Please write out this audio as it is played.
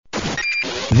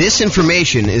This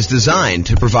information is designed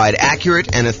to provide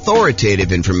accurate and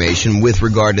authoritative information with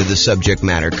regard to the subject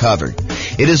matter covered.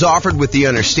 It is offered with the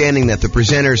understanding that the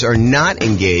presenters are not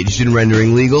engaged in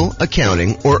rendering legal,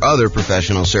 accounting, or other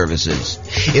professional services.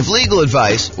 If legal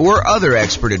advice or other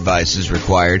expert advice is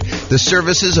required, the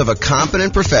services of a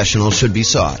competent professional should be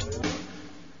sought.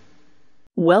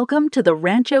 Welcome to the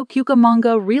Rancho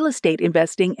Cucamonga Real Estate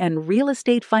Investing and Real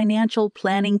Estate Financial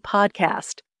Planning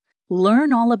Podcast.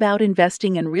 Learn all about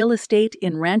investing in real estate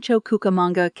in Rancho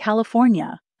Cucamonga,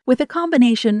 California, with a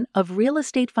combination of real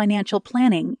estate financial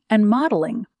planning and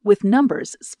modeling with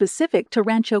numbers specific to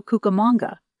Rancho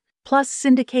Cucamonga, plus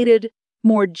syndicated,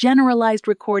 more generalized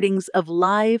recordings of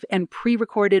live and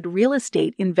pre-recorded real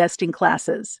estate investing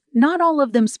classes, not all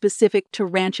of them specific to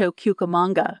Rancho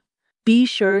Cucamonga. Be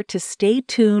sure to stay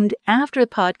tuned after the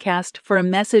podcast for a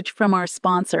message from our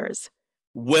sponsors.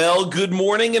 Well, good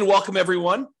morning and welcome,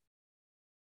 everyone.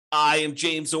 I am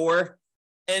James Orr,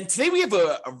 and today we have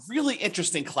a really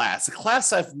interesting class, a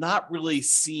class I've not really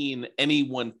seen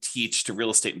anyone teach to real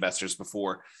estate investors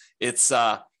before. It's,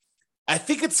 I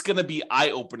think it's going to be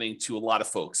eye-opening to a lot of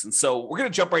folks, and so we're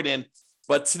going to jump right in,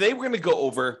 but today we're going to go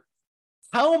over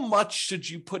how much should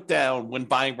you put down when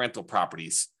buying rental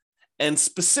properties, and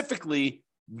specifically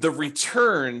the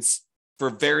returns for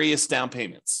various down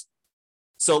payments.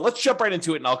 So let's jump right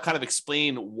into it, and I'll kind of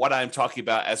explain what I'm talking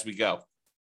about as we go.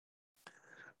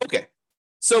 Okay,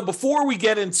 so before we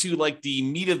get into like the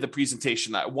meat of the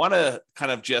presentation, I want to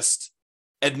kind of just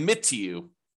admit to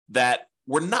you that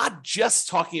we're not just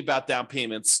talking about down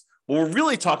payments. What we're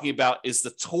really talking about is the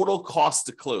total cost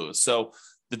to close. So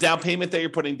the down payment that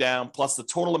you're putting down plus the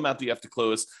total amount that you have to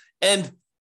close. And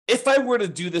if I were to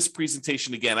do this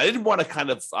presentation again, I didn't want to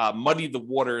kind of muddy the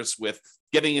waters with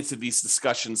getting into these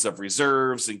discussions of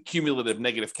reserves and cumulative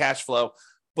negative cash flow.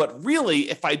 But really,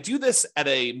 if I do this at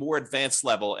a more advanced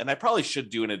level, and I probably should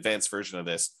do an advanced version of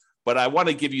this, but I want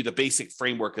to give you the basic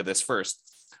framework of this first.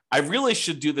 I really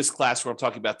should do this class where I'm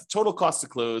talking about the total cost to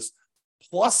close,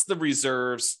 plus the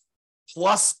reserves,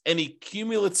 plus any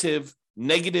cumulative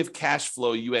negative cash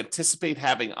flow you anticipate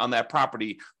having on that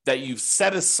property that you've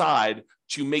set aside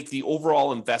to make the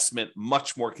overall investment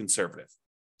much more conservative.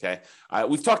 Okay,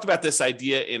 we've talked about this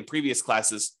idea in previous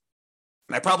classes.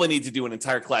 And I probably need to do an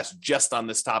entire class just on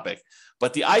this topic.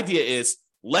 But the idea is,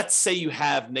 let's say you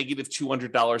have negative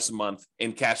 $200 a month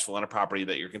in cash flow on a property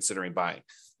that you're considering buying.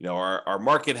 You know, our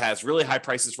market has really high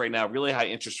prices right now, really high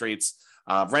interest rates.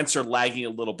 Rents are lagging a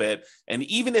little bit. And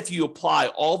even if you apply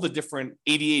all the different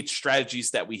 88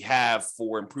 strategies that we have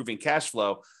for improving cash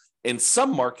flow, in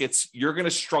some markets, you're going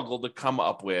to struggle to come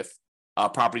up with a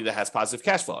property that has positive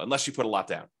cash flow unless you put a lot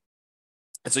down.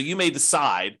 And so you may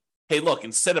decide, hey, look,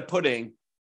 instead of putting,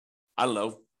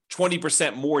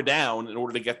 20% more down in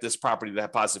order to get this property to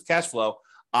have positive cash flow,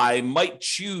 I might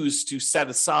choose to set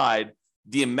aside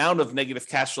the amount of negative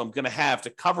cash flow I'm going to have to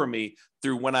cover me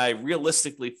through when I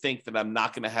realistically think that I'm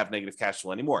not going to have negative cash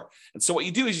flow anymore. And so what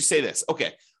you do is you say this,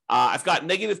 okay, I've got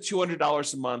negative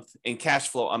 $200 a month in cash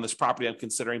flow on this property I'm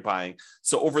considering buying.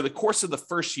 So over the course of the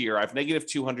first year, I have negative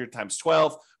 200 times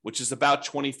 12, which is about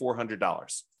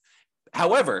 $2,400.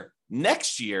 However,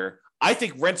 next year, I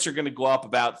think rents are going to go up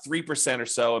about 3% or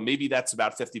so, and maybe that's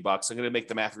about $50. I'm going to make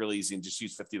the math really easy and just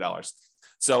use $50.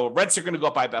 So rents are going to go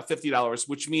up by about $50,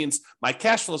 which means my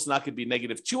cash flow is not going to be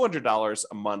negative $200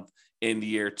 a month in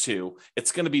year two.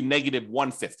 It's going to be negative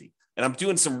 $150. And I'm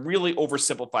doing some really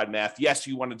oversimplified math. Yes,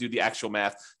 you want to do the actual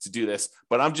math to do this,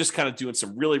 but I'm just kind of doing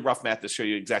some really rough math to show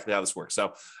you exactly how this works.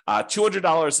 So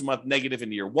 $200 a month negative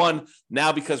in year one.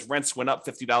 Now, because rents went up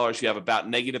 $50, you have about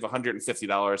negative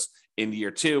 $150 in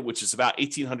year two, which is about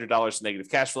 $1,800 negative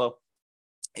cash flow.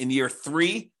 In year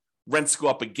three, rents go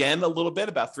up again a little bit,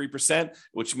 about 3%,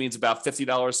 which means about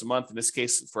 $50 a month. In this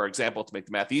case, for example, to make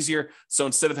the math easier. So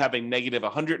instead of having negative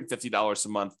 $150 a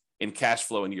month in cash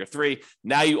flow in year three,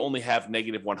 now you only have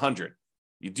negative 100.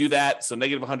 You do that. So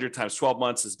negative 100 times 12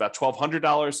 months is about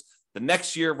 $1,200. The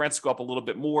next year, rents go up a little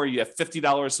bit more. You have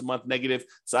 $50 a month negative.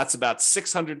 So that's about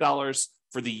 $600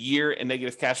 for the year in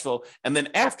negative cash flow. And then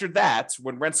after that,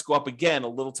 when rents go up again a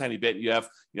little tiny bit, you have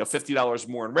 $50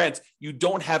 more in rent, you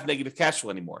don't have negative cash flow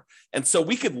anymore. And so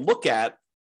we could look at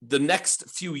the next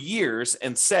few years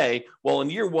and say, well,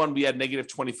 in year one, we had negative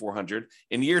 2,400.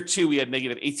 In year two, we had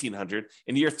negative 1,800.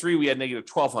 In year three, we had negative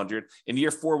 1,200. In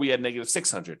year four, we had negative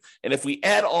 600. And if we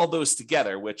add all those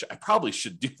together, which I probably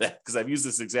should do that because I've used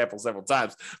this example several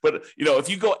times, but if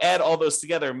you go add all those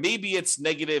together, maybe it's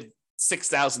negative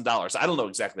 $6,000. I don't know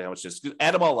exactly how much it is.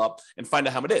 Add them all up and find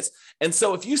out how much it is. And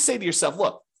so if you say to yourself,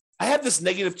 look, I have this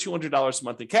negative $200 a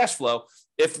month in cash flow.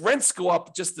 If rents go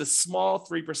up just a small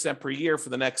 3% per year for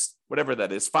the next, whatever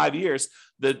that is, 5 years,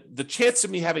 the chance of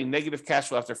me having negative cash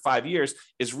flow after 5 years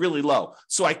is really low.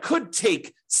 So I could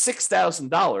take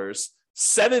 $6,000,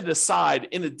 set it aside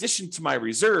in addition to my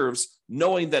reserves,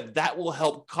 knowing that that will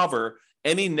help cover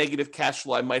any negative cash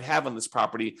flow I might have on this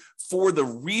property for the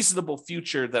reasonable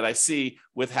future that I see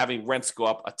with having rents go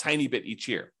up a tiny bit each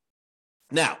year.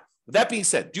 Now, with that being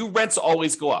said, do rents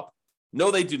always go up? No,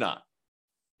 they do not.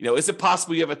 Is it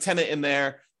possible you have a tenant in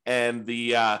there and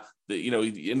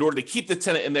in order to keep the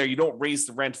tenant in there, you don't raise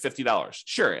the rent $50?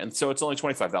 Sure, and so it's only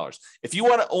 $25. If you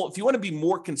want to be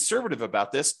more conservative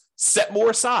about this, set more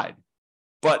aside.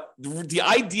 But the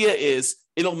idea is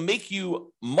it'll make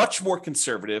you much more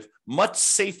conservative, much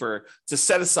safer to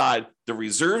set aside the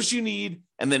reserves you need,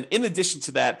 and then in addition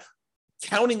to that,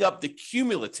 counting up the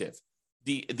cumulative,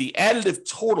 the additive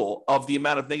total of the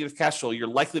amount of negative cash flow you're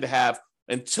likely to have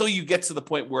until you get to the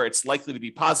point where it's likely to be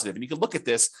positive. And you can look at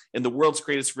this in the world's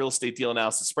greatest real estate deal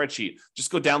analysis spreadsheet.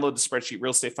 Just go download the spreadsheet,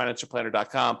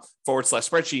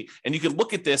 realestatefinancialplanner.com/spreadsheet. And you can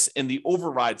look at this in the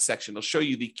override section. It'll show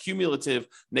you the cumulative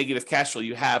negative cash flow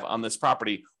you have on this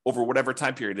property over whatever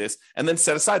time period it is, and then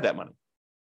set aside that money.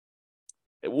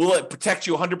 Will it protect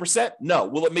you 100%? No.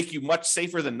 Will it make you much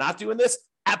safer than not doing this?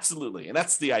 Absolutely. And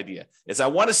that's the idea, is I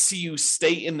want to see you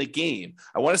stay in the game.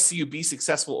 I want to see you be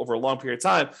successful over a long period of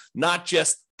time, not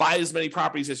just buy as many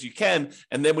properties as you can.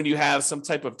 And then when you have some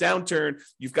type of downturn,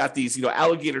 you've got these,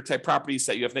 alligator type properties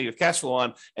that you have negative cash flow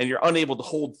on, and you're unable to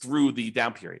hold through the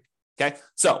down period. Okay.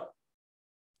 So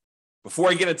before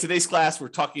I get into today's class, we're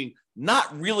talking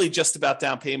not really just about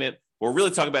down payment. What we're really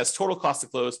talking about is total cost to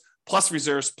close plus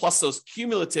reserves, plus those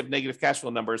cumulative negative cash flow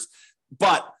numbers.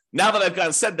 But now that I've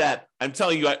gotten said that, I'm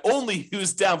telling you, I only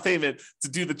use down payment to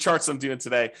do the charts I'm doing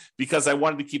today because I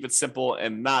wanted to keep it simple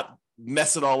and not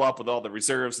mess it all up with all the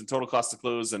reserves and total cost to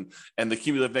close and the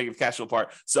cumulative negative cash flow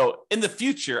part. So in the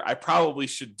future, I probably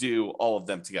should do all of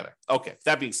them together. Okay,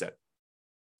 that being said.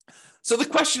 So the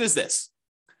question is this: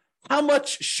 how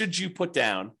much should you put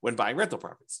down when buying rental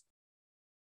properties?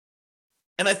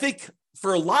 And I think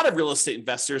for a lot of real estate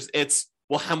investors, it's,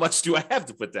 well, how much do I have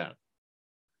to put down?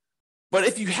 But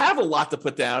if you have a lot to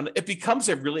put down, it becomes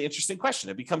a really interesting question.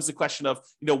 It becomes the question of,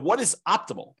 what is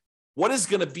optimal? What is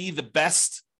going to be the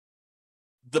best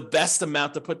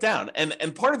amount to put down?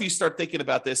 And part of you start thinking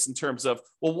about this in terms of,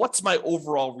 well, what's my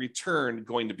overall return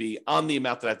going to be on the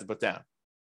amount that I have to put down?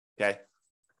 Okay.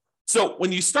 So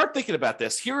when you start thinking about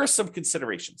this, here are some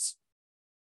considerations.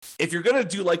 If you're going to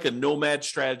do like a nomad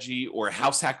strategy or a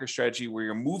house hacker strategy where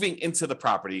you're moving into the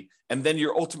property and then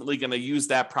you're ultimately going to use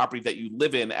that property that you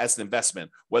live in as an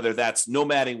investment, whether that's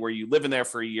nomading where you live in there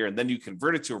for a year and then you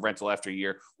convert it to a rental after a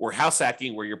year, or house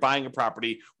hacking where you're buying a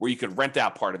property where you could rent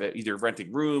out part of it, either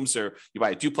renting rooms or you buy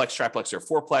a duplex, triplex, or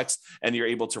fourplex, and you're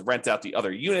able to rent out the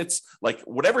other units. Like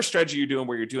whatever strategy you're doing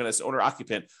where you're doing as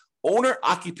owner-occupant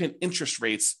interest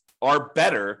rates are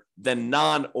better than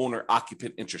non-owner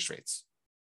occupant interest rates,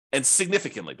 and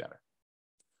significantly better.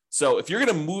 So if you're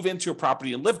going to move into a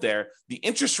property and live there, the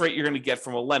interest rate you're going to get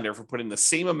from a lender for putting the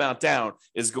same amount down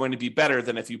is going to be better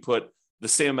than if you put the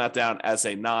same amount down as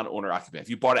a non-owner occupant, if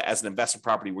you bought it as an investment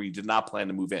property where you did not plan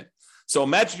to move in. So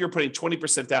imagine you're putting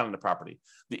 20% down in the property.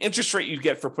 The interest rate you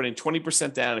get for putting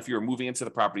 20% down if you were moving into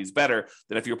the property is better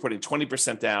than if you're putting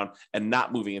 20% down and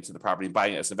not moving into the property and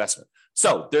buying it as an investment.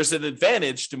 So there's an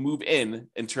advantage to move in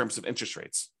terms of interest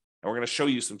rates. And we're going to show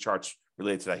you some charts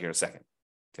related to that here in a second.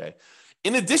 Okay.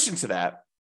 In addition to that,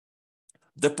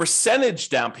 the percentage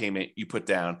down payment you put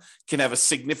down can have a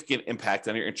significant impact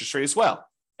on your interest rate as well.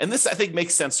 And this, I think,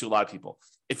 makes sense to a lot of people.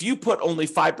 If you put only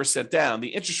 5% down, the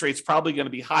interest rate's probably going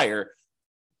to be higher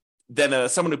than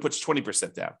someone who puts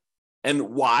 20% down. And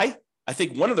why? I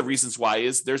think one of the reasons why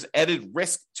is there's added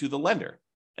risk to the lender.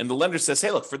 And the lender says,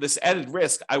 hey, look, for this added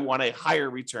risk, I want a higher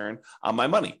return on my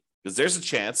money because there's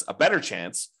a better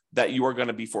chance that you are going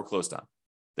to be foreclosed on,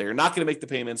 that you're not going to make the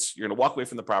payments, you're going to walk away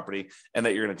from the property, and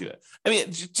that you're going to do it. I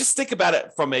mean, just think about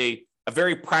it from a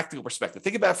very practical perspective.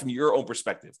 Think about it from your own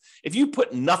perspective. If you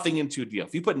put nothing into a deal,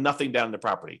 if you put nothing down in the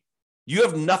property, you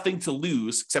have nothing to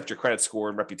lose except your credit score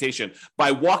and reputation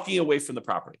by walking away from the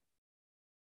property.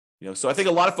 So I think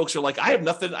a lot of folks are like, I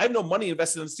have no money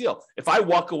invested in this deal. If I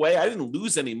walk away, I didn't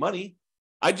lose any money.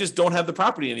 I just don't have the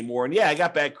property anymore. And yeah, I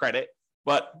got bad credit,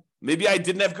 but maybe I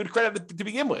didn't have good credit to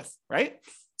begin with, right?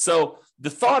 So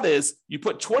the thought is you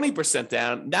put 20%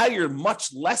 down, now you're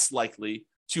much less likely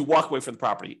to walk away from the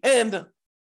property. And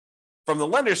from the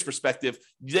lender's perspective,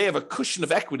 they have a cushion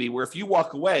of equity where if you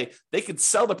walk away, they could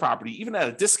sell the property even at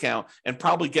a discount and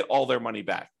probably get all their money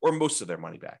back or most of their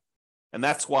money back. And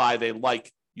that's why they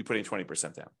like you putting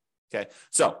 20% down. Okay.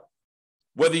 So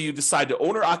whether you decide to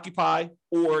own or occupy,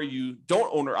 or you don't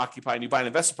own or occupy and you buy an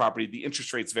investment property, the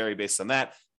interest rates vary based on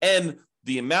that. And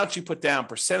the amount you put down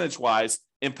percentage-wise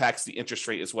impacts the interest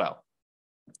rate as well.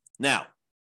 Now,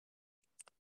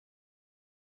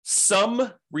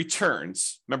 some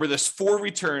returns, remember there's 4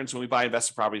 returns when we buy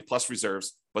investment properties plus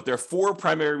reserves, but there are 4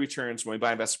 primary returns when we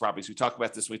buy investment properties. We talk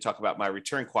about this when we talk about my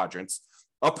return quadrants.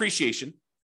 Appreciation,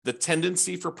 the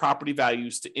tendency for property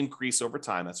values to increase over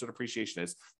time. That's what appreciation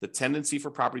is. The tendency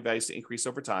for property values to increase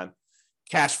over time.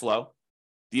 Cash flow,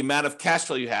 the amount of cash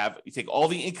flow you have. You take all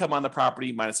the income on the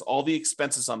property minus all the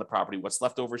expenses on the property. What's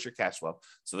left over is your cash flow.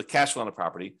 So the cash flow on the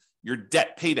property, your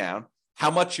debt pay down,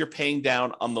 how much you're paying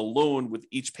down on the loan with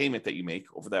each payment that you make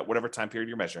over that whatever time period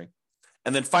you're measuring.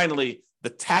 And then finally, the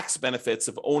tax benefits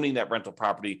of owning that rental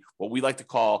property, what we like to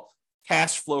call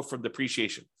cash flow from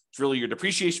depreciation. It's really your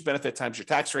depreciation benefit times your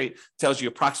tax rate, tells you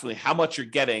approximately how much you're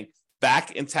getting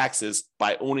back in taxes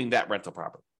by owning that rental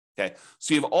property. Okay,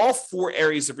 so you have all 4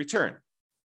 areas of return.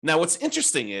 Now, what's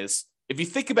interesting is if you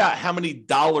think about how many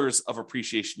dollars of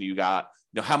appreciation you got,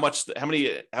 how much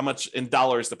in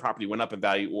dollars the property went up in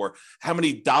value, or how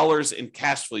many dollars in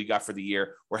cash flow you got for the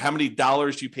year, or how many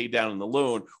dollars you paid down in the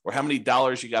loan, or how many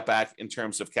dollars you got back in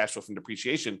terms of cash flow from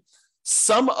depreciation.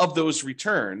 Some of those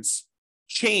returns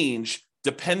change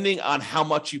depending on how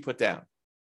much you put down.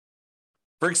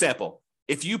 For example,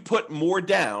 if you put more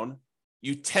down,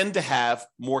 you tend to have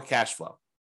more cash flow.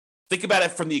 Think about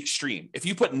it from the extreme. If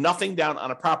you put nothing down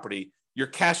on a property, your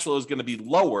cash flow is going to be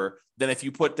lower than if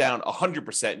you put down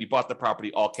 100% and you bought the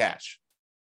property all cash,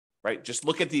 right? Just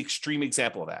look at the extreme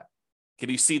example of that. Can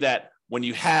you see that when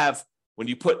you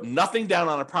put nothing down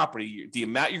on a property, the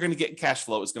amount you're going to get in cash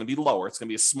flow is going to be lower. It's going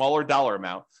to be a smaller dollar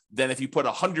amount than if you put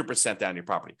 100% down your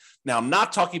property. Now, I'm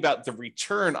not talking about the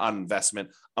return on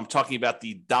investment. I'm talking about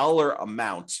the dollar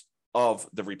amount of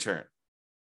the return.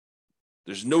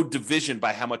 There's no division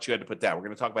by how much you had to put down. We're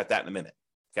going to talk about that in a minute.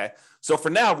 Okay. So for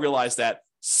now, realize that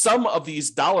some of these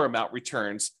dollar amount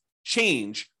returns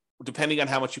change depending on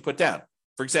how much you put down.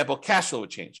 For example, cash flow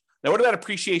would change. Now, what about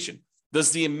appreciation?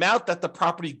 Does the amount that the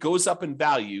property goes up in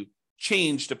value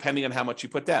change depending on how much you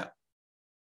put down?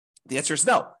 The answer is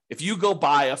no. If you go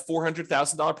buy a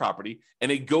 $400,000 property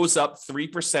and it goes up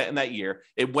 3% in that year,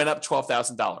 it went up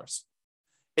 $12,000.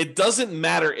 It doesn't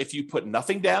matter if you put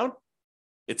nothing down,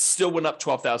 it still went up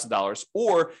 $12,000.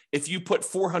 Or if you put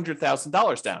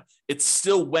 $400,000 down, it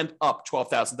still went up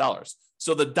 $12,000.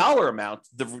 So the dollar amount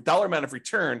of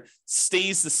return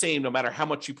stays the same no matter how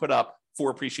much you put up for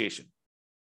appreciation.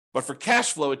 But for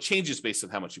cash flow, it changes based on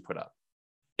how much you put up.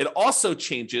 It also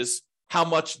changes how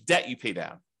much debt you pay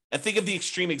down. And think of the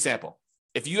extreme example.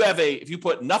 If you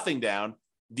put nothing down,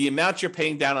 the amount you're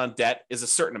paying down on debt is a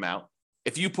certain amount.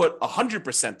 If you put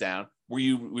 100% down, where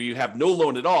you have no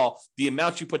loan at all, the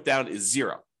amount you put down is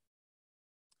 0.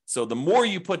 So the more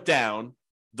you put down,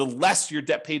 the less your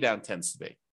debt pay down tends to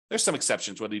be. There's some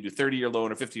exceptions, whether you do 30-year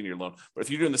loan or 15-year loan. But if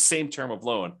you're doing the same term of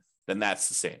loan, then that's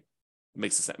the same. It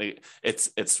makes sense.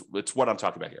 It's what I'm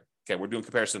talking about here. Okay, we're doing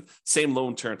comparison, same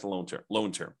loan term to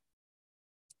loan term.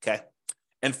 Okay,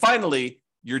 and finally,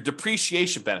 your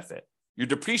depreciation benefit. Your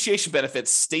depreciation benefit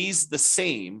stays the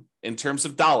same in terms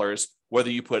of dollars, whether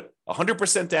you put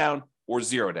 100% down or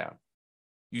 0 down.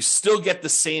 You still get the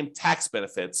same tax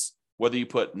benefits, whether you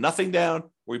put nothing down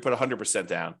or you put 100%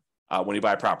 down when you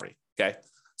buy a property. Okay,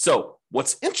 so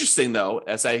what's interesting though,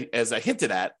 as I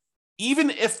hinted at,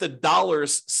 even if the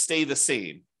dollars stay the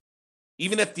same,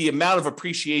 even if the amount of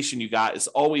appreciation you got is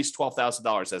always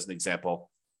 $12,000 as an example,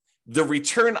 the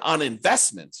return on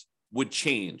investment would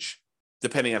change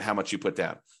depending on how much you put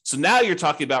down. So now you're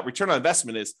talking about return on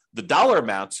investment is the dollar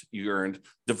amount you earned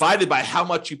divided by how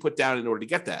much you put down in order to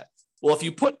get that. Well, if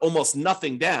you put almost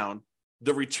nothing down,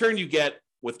 the return you get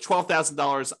with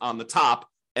 $12,000 on the top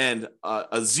and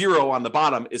a 0 on the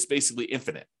bottom is basically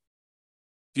infinite.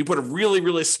 If you put a really,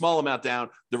 really small amount down,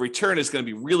 the return is going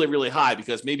to be really, really high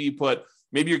because maybe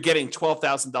you're getting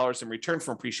 $12,000 in return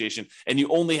from appreciation and you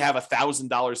only have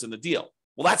 $1,000 in the deal.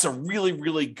 Well, that's a really,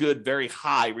 really good, very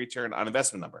high return on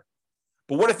investment number.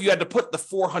 But what if you had to put the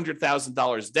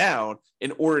 $400,000 down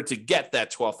in order to get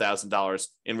that $12,000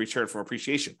 in return from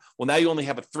appreciation? Well, now you only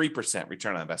have a 3%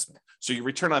 return on investment. So your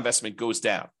return on investment goes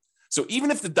down. So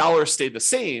even if the dollars stay the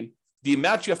same, the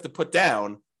amount you have to put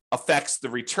down affects the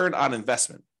return on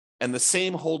investment. And the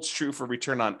same holds true for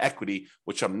return on equity,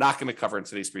 which I'm not going to cover in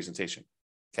today's presentation.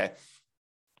 Okay.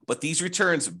 But these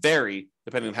returns vary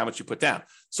depending on how much you put down.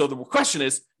 So the question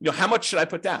is, how much should I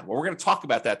put down? Well, we're going to talk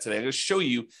about that today. I'm going to show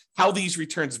you how these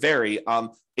returns vary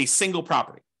on a single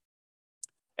property.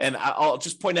 And I'll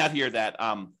just point out here that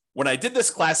When I did this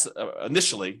class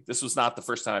initially, this was not the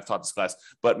first time I've taught this class,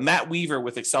 but Matt Weaver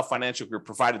with Excel Financial Group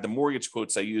provided the mortgage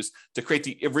quotes I used to create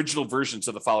the original versions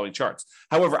of the following charts.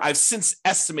 However, I've since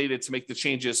estimated to make the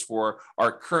changes for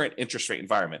our current interest rate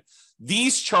environment.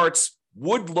 These charts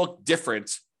would look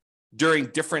different during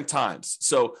different times.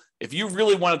 So if you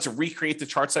really wanted to recreate the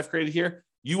charts I've created here,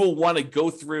 you will want to go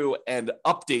through and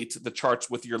update the charts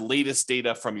with your latest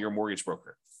data from your mortgage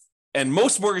broker. And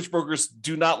most mortgage brokers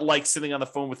do not like sitting on the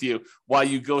phone with you while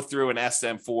you go through and ask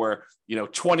them for,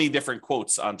 20 different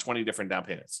quotes on 20 different down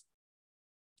payments.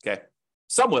 Okay.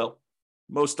 Some will,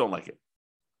 most don't like it.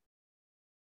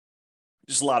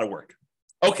 Just a lot of work.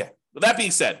 Okay. With that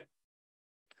being said,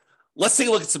 let's take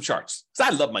a look at some charts,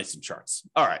 because I love some charts.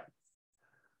 All right.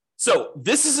 So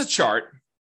this is a chart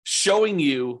showing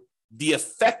you the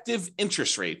effective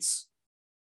interest rates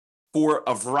for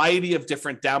a variety of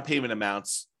different down payment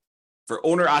amounts for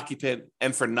owner occupant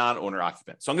and for non-owner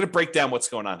occupant. So I'm going to break down what's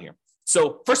going on here.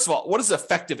 So first of all, what is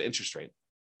effective interest rate?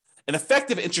 An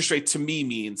effective interest rate to me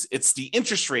means it's the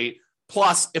interest rate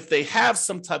plus if they have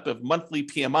some type of monthly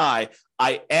PMI,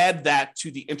 I add that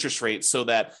to the interest rate so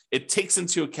that it takes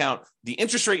into account the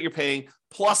interest rate you're paying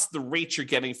plus the rate you're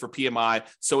getting for PMI.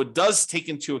 So it does take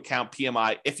into account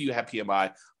PMI if you have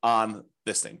PMI on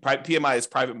this thing. PMI is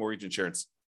private mortgage insurance.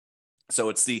 So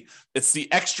it's the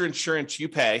extra insurance you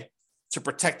pay to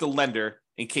protect the lender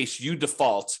in case you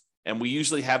default. And we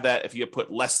usually have that if you have put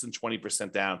less than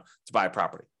 20% down to buy a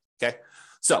property. Okay.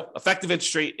 So effective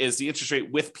interest rate is the interest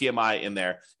rate with PMI in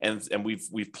there. And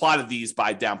we've plotted these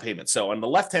by down payment. So on the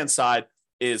left-hand side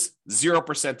is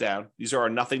 0% down. These are our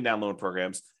nothing down loan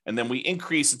programs. And then we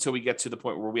increase until we get to the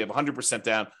point where we have 100%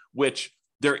 down, which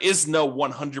there is no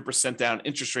 100% down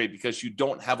interest rate because you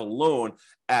don't have a loan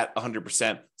at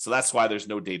 100%. So that's why there's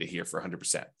no data here for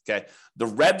 100%. Okay. The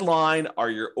red line are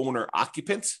your owner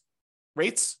occupant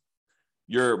rates.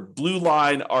 Your blue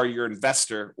line are your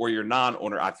investor or your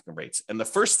non-owner occupant rates. And the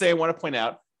first thing I want to point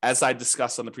out, as I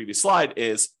discussed on the previous slide,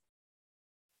 is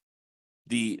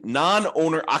the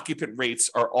non-owner occupant rates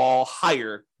are all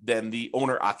higher than the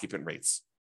owner occupant rates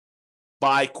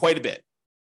by quite a bit.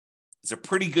 There's a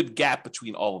pretty good gap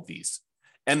between all of these.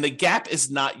 And the gap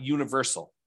is not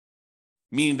universal,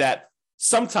 meaning that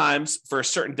sometimes for a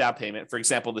certain down payment, for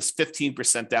example, this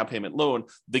 15% down payment loan,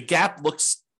 the gap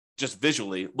looks just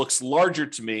visually looks larger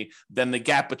to me than the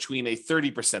gap between a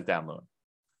 30% down loan.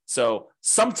 So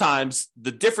sometimes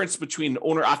the difference between an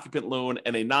owner occupant loan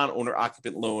and a non-owner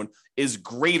occupant loan is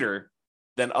greater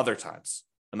than other times.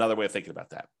 Another way of thinking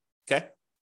about that. Okay.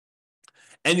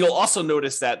 And you'll also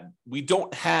notice that we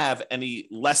don't have any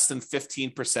less than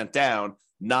 15% down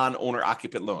non-owner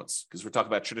occupant loans because we're talking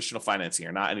about traditional financing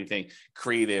here, not anything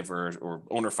creative or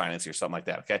owner financing or something like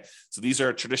that. Okay. So these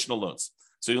are traditional loans.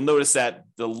 So you'll notice that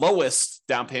the lowest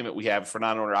down payment we have for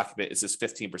non-owner occupant is this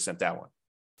 15% down one.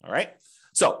 All right.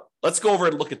 So let's go over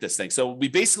and look at this thing. So we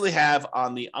basically have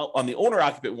on the owner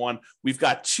occupant one, we've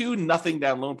got two nothing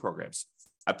down loan programs.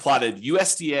 I plotted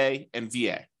USDA and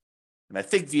VA. And I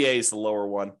think VA is the lower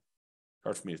one.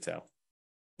 Hard for me to tell.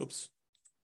 Oops.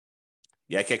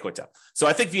 Yeah, I can't quite tell. So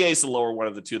I think VA is the lower one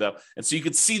of the two, though. And so you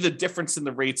can see the difference in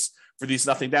the rates for these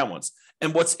nothing down ones.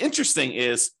 And what's interesting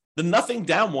is the nothing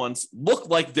down ones look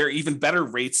like they're even better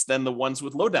rates than the ones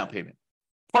with low down payment,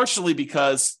 partially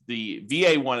because the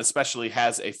VA one especially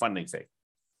has a funding fee.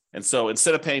 And so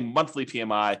instead of paying monthly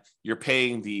PMI, you're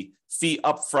paying the fee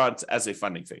upfront as a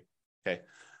funding fee. Okay.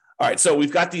 All right. So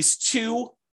we've got these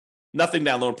two nothing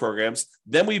down loan programs.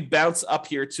 Then we bounce up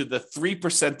here to the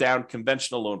 3% down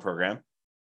conventional loan program,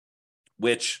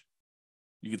 which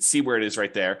you can see where it is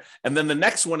right there. And then the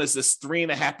next one is this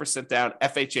 3.5% down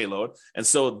FHA loan. And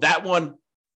so that one,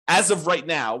 as of right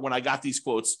now, when I got these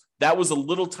quotes, that was a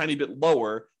little tiny bit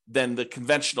lower than the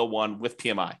conventional one with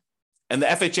PMI. And the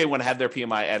FHA one had their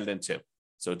PMI added in too.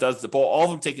 So it does all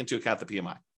of them take into account the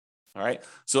PMI. All right.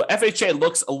 So FHA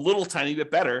looks a little tiny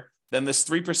bit better than this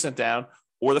 3% down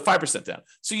or the 5% down.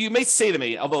 So you may say to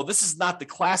me, although this is not the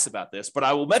class about this, but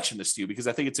I will mention this to you because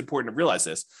I think it's important to realize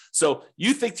this. So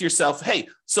you think to yourself, hey,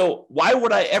 so why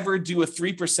would I ever do a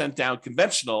 3% down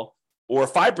conventional or a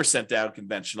 5% down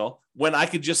conventional when I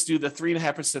could just do the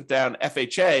 3.5% down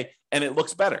FHA and it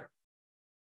looks better?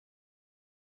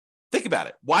 Think about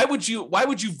it. Why would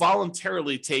you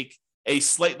voluntarily take a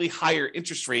slightly higher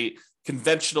interest rate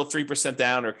conventional 3%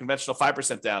 down or conventional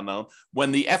 5% down loan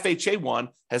when the FHA one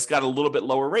has got a little bit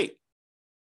lower rate?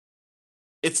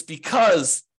 It's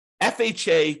because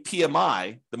FHA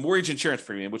PMI, the mortgage insurance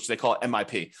premium, which they call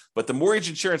MIP, but the mortgage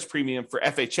insurance premium for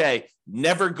FHA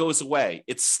never goes away.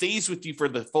 It stays with you for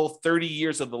the full 30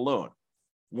 years of the loan.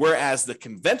 whereas the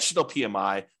conventional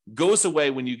PMI goes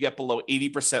away when you get below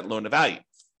 80% loan to value.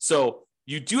 So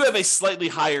you do have a slightly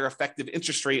higher effective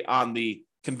interest rate on the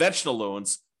conventional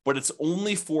loans, but it's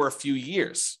only for a few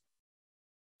years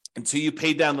until you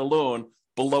pay down the loan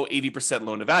below 80%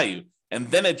 loan to value.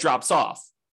 And then it drops off.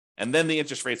 And then the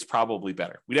interest rate's probably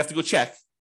better. We'd have to go check,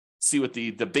 see what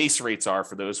the base rates are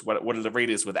for those, what the rate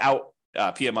is without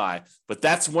PMI. But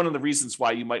that's one of the reasons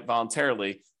why you might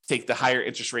voluntarily take the higher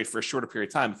interest rate for a shorter period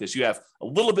of time, because you have a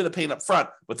little bit of pain up front,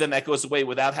 but then that goes away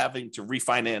without having to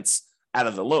refinance out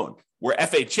of the loan. Where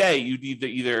FHA, you need to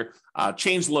either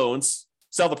change loans,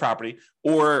 sell the property,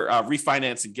 or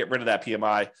refinance and get rid of that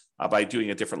PMI by doing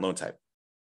a different loan type.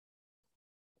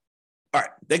 All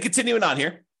right, then continuing on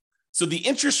here. So the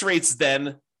interest rates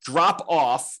then drop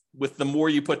off with the more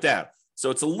you put down.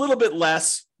 So it's a little bit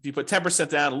less if you put 10%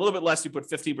 down, a little bit less if you put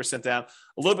 15% down,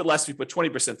 a little bit less if you put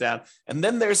 20% down. And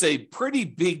then there's a pretty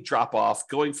big drop off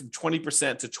going from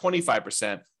 20% to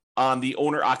 25% on the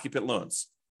owner-occupant loans.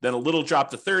 Then a little drop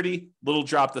to 30, little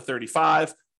drop to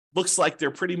 35. Looks like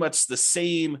they're pretty much the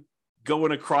same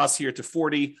going across here to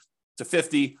 40 to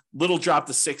 50, little drop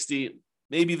to 60,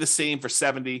 maybe the same for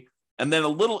 70, and then a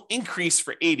little increase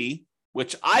for 80,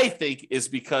 which I think is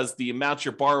because the amount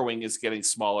you're borrowing is getting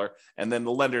smaller. And then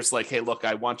the lender's like, hey, look,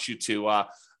 I want you to,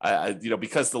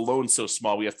 because the loan's so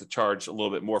small, we have to charge a little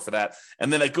bit more for that.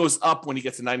 And then it goes up when you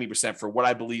get to 90% for what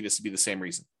I believe is to be the same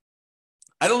reason.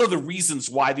 I don't know the reasons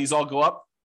why these all go up.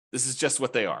 This is just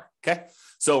what they are, okay?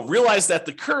 So realize that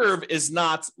the curve is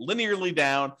not linearly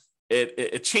down.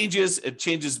 It changes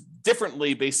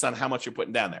differently based on how much you're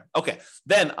putting down there. Okay,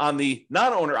 then on the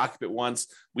non-owner occupant ones,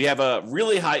 we have a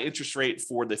really high interest rate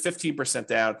for the 15%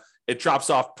 down. It drops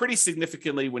off pretty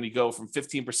significantly when you go from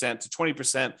 15% to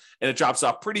 20%, and it drops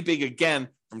off pretty big again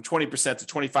from 20% to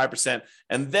 25%.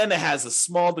 And then it has a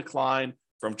small decline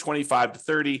from 25 to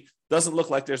 30. Doesn't look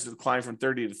like there's a decline from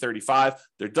 30 to 35.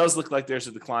 There does look like there's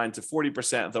a decline to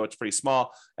 40%, though it's pretty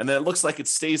small. And then it looks like it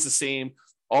stays the same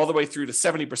all the way through to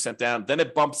 70% down. Then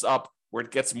it bumps up where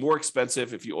it gets more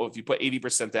expensive if you put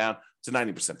 80% down to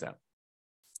 90% down.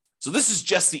 So this is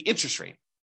just the interest rate.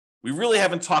 We really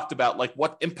haven't talked about like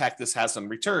what impact this has on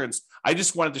returns. I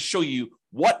just wanted to show you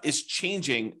what is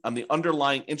changing on the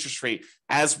underlying interest rate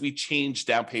as we change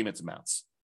down payment amounts.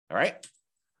 All right.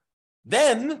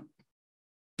 Then,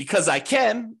 because I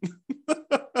can,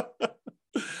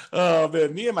 oh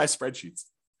man, me and my spreadsheets.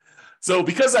 So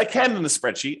because I can in the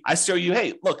spreadsheet, I show you,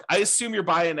 hey, look, I assume you're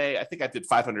buying I think I did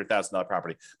 $500,000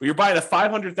 property, but you're buying a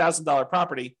 $500,000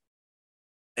 property,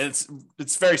 and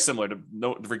it's very similar to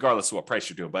regardless of what price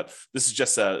you're doing, but this is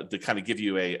just to kind of give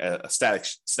you a static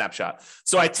snapshot.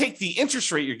 So I take the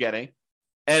interest rate you're getting,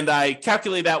 and I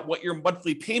calculate out what your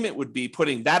monthly payment would be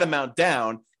putting that amount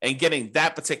down and getting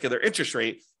that particular interest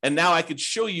rate. And now I could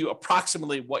show you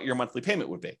approximately what your monthly payment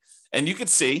would be. And you could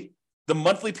see the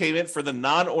monthly payment for the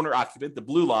non-owner occupant, the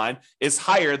blue line, is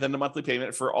higher than the monthly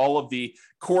payment for all of the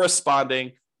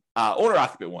corresponding owner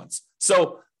occupant ones.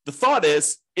 So the thought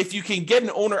is, if you can get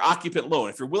an owner occupant loan,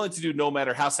 if you're willing to do no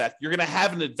matter house hack, you're going to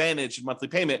have an advantage in monthly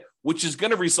payment, which is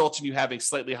going to result in you having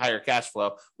slightly higher cash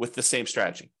flow with the same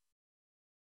strategy.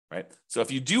 Right? So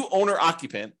if you do owner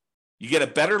occupant, you get a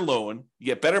better loan, you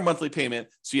get better monthly payment,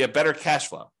 so you have better cash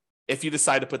flow if you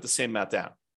decide to put the same amount down.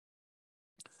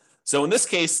 So in this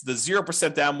case, the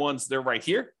 0% down ones, they're right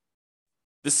here.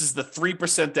 This is the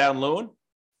 3% down loan,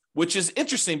 which is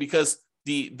interesting because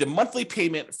the monthly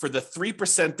payment for the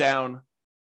 3% down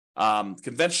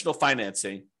conventional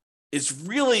financing is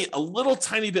really a little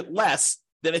tiny bit less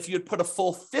than if you had put a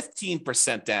full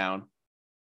 15% down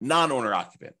non-owner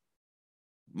occupant.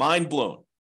 Mind blown.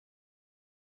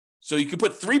 So you could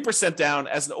put 3% down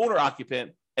as an owner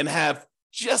occupant and have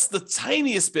just the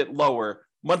tiniest bit lower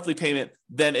monthly payment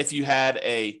than if you had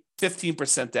a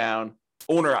 15% down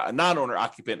non-owner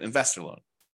occupant investor loan,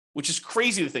 which is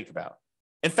crazy to think about.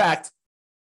 In fact,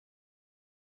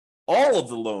 all of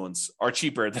the loans are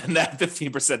cheaper than that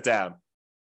 15% down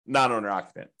non-owner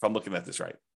occupant, if I'm looking at this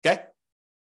right. Okay.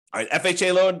 All right.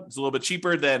 FHA loan is a little bit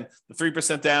cheaper than the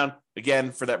 3% down.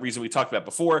 Again, for that reason we talked about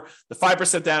before. The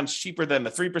 5% down is cheaper than the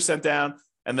 3% down.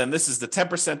 And then this is the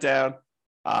 10% down.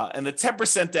 And the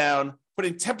 10% down,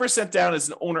 putting 10% down as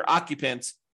an owner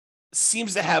occupant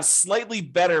seems to have slightly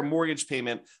better mortgage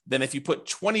payment than if you put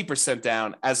 20%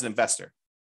 down as an investor.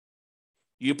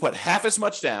 You put half as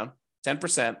much down,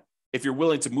 10%, if you're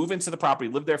willing to move into the property,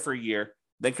 live there for a year,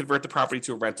 then convert the property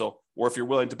to a rental, or if you're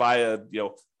willing to buy a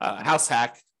house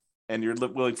hack and you're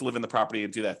willing to live in the property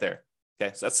and do that there.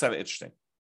 Okay, so that's kind of interesting.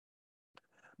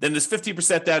 Then there's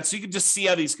 50% down, so you can just see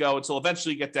how these go until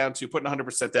eventually you get down to putting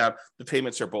 100% down. The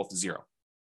payments are both zero.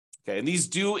 Okay, and these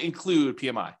do include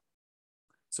PMI.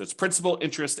 So it's principal,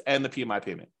 interest, and the PMI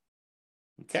payment.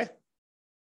 Okay.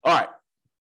 All right.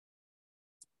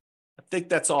 I think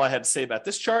that's all I had to say about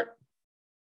this chart.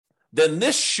 Then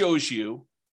this shows you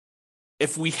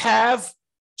if we have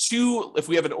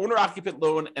an owner-occupant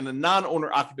loan and a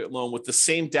non-owner-occupant loan with the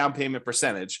same down payment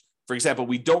percentage. For example,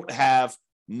 we don't have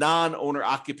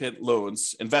non-owner-occupant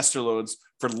loans, investor loans,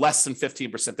 for less than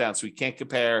 15% down. So we can't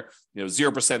compare,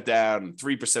 0% down,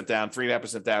 3% down,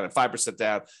 3.5% down, and 5%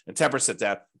 down, and 10%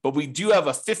 down. But we do have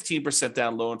a 15%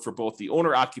 down loan for both the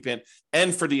owner-occupant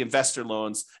and for the investor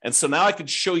loans. And so now I can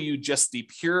show you just the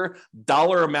pure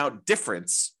dollar amount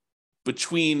difference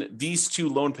between these two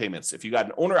loan payments, if you got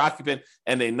an owner-occupant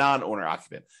and a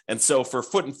non-owner-occupant. And so for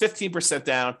putting 15%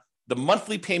 down, the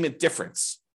monthly payment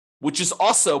difference, which is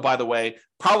also, by the way,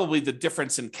 probably the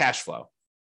difference in cash flow,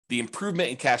 the improvement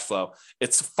in cash flow,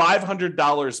 it's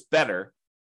 $500 better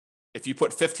if you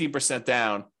put 15%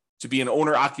 down to be an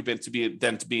owner-occupant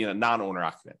than to be a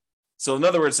non-owner-occupant. So in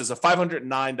other words, it's a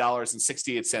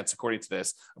 $509.68 according to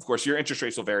this. Of course, your interest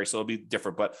rates will vary, so it'll be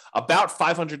different, but about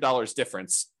 $500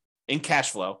 difference in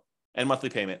cash flow and monthly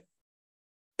payment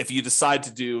if you decide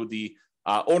to do the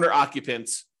owner-occupant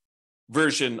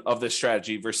version of this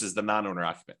strategy versus the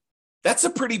non-owner-occupant. That's a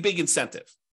pretty big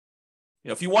incentive.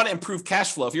 If you want to improve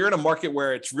cash flow, if you're in a market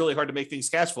where it's really hard to make things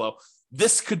cash flow,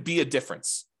 this could be a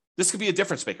difference. This could be a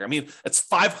difference maker. I mean, it's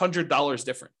 $500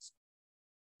 difference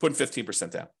putting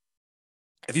 15% down.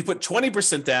 If you put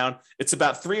 20% down, it's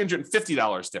about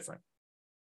 $350 different.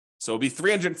 So it'll be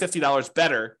 $350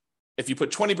 better if you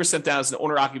put 20% down as an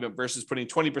owner-occupant versus putting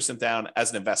 20% down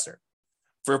as an investor.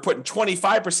 For putting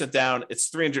 25% down, it's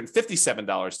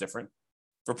 $357 different.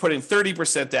 For putting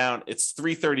 30% down, it's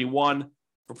 $331.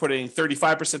 For putting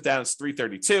 35% down, it's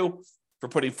 $332. For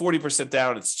putting 40%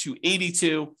 down, it's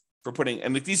 $282.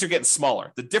 And these are getting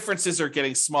smaller. The differences are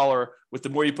getting smaller with the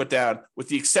more you put down, with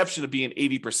the exception of being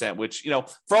 80%, which,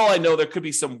 for all I know, there could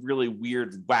be some really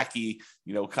weird, wacky,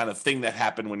 kind of thing that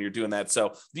happened when you're doing that.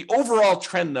 So the overall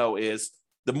trend, though, is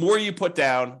the more you put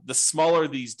down, the smaller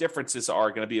these differences are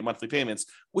going to be in monthly payments,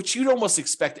 which you'd almost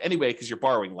expect anyway because you're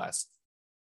borrowing less.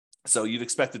 So you'd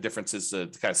expect the differences to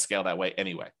kind of scale that way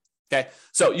anyway. Okay,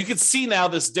 so you can see now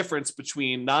this difference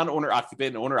between non-owner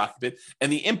occupant and owner occupant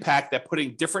and the impact that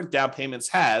putting different down payments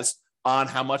has on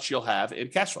how much you'll have in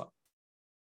cash flow.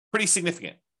 Pretty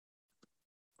significant.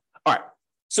 All right,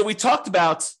 so we talked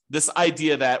about this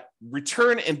idea that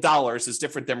return in dollars is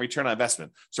different than return on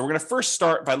investment. So we're going to first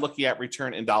start by looking at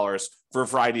return in dollars for a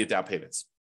variety of down payments.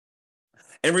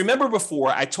 And remember before,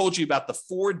 I told you about the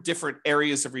 4 different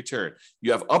areas of return.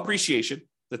 You have appreciation,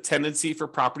 the tendency for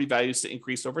property values to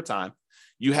increase over time.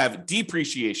 You have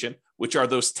depreciation, which are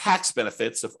those tax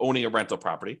benefits of owning a rental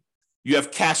property. You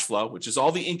have cash flow, which is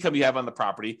all the income you have on the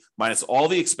property minus all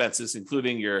the expenses,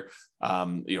 including your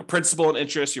principal and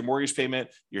interest, your mortgage payment,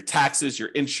 your taxes, your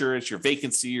insurance, your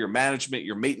vacancy, your management,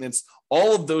 your maintenance.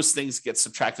 All of those things get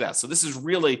subtracted out. So this is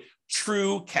really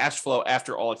true cash flow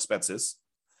after all expenses.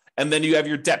 And then you have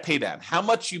your debt pay down. How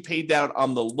much you paid down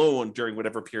on the loan during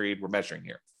whatever period we're measuring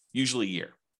here, usually a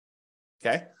year.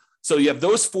 Okay, so you have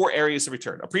those 4 areas of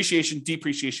return: appreciation,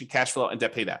 depreciation, cash flow, and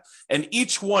debt pay down. And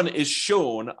each one is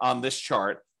shown on this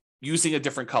chart using a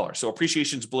different color. So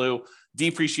appreciation is blue,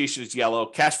 depreciation is yellow,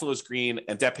 cash flow is green,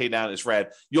 and debt pay down is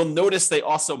red. You'll notice they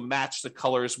also match the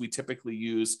colors we typically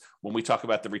use when we talk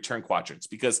about the return quadrants,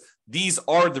 because these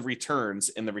are the returns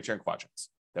in the return quadrants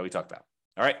that we talked about.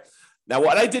 All right. Now,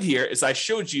 what I did here is I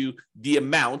showed you the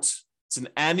amount. It's an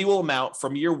annual amount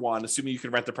from year 1, assuming you can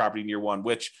rent the property in year 1,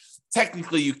 which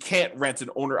technically you can't rent an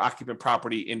owner-occupant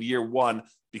property in year 1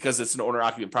 because it's an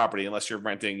owner-occupant property unless you're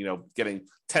renting, getting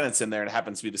tenants in there, and it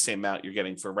happens to be the same amount you're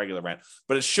getting for regular rent.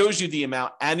 But it shows you the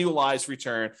amount annualized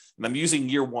return, and I'm using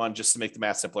year 1 just to make the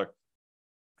math simpler.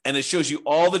 And it shows you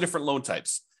all the different loan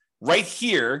types. Right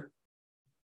here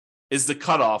is the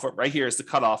cutoff. Right here is the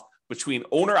cutoff between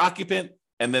owner-occupant,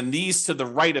 and then these to the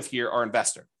right of here are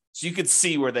investor. So you could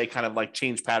see where they kind of like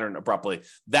change pattern abruptly.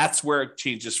 That's where it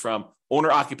changes from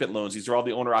owner-occupant loans. These are all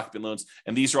the owner-occupant loans,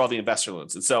 and these are all the investor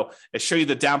loans. And so I show you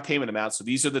the down payment amount. So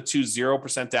these are the 2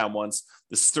 0% down ones.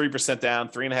 This is 3% down,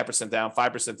 3.5% down,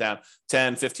 5% down,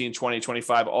 10, 15, 20,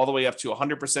 25, all the way up to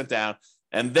 100% down.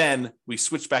 And then we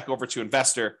switch back over to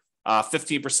investor,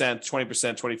 15%,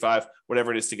 20%, 25,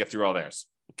 whatever it is to get through all theirs.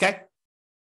 Okay?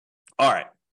 All right.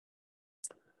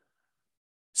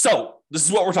 So this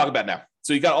is what we're talking about now.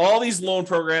 So you got all these loan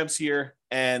programs here,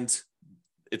 and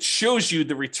it shows you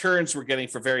the returns we're getting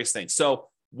for various things. So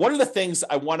one of the things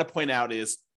I want to point out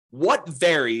is what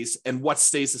varies and what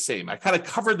stays the same. I kind of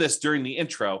covered this during the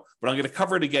intro, but I'm going to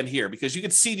cover it again here because you can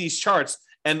see these charts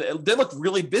and they look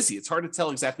really busy. It's hard to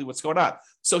tell exactly what's going on.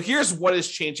 So here's what is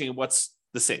changing and what's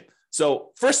the same.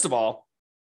 So first of all,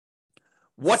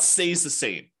 what stays the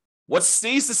same? What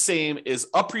stays the same is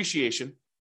appreciation.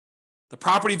 The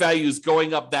property value is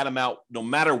going up that amount no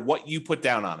matter what you put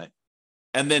down on it.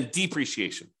 And then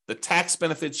depreciation. The tax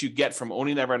benefits you get from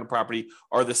owning that rental property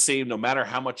are the same no matter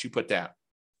how much you put down.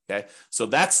 Okay, so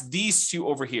that's these two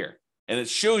over here. And it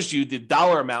shows you the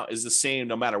dollar amount is the same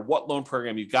no matter what loan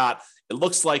program you got. It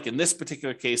looks like in this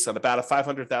particular case on about a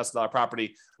 $500,000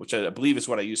 property, which I believe is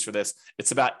what I used for this,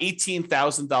 it's about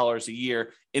 $18,000 a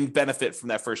year in benefit from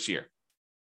that first year.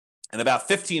 And about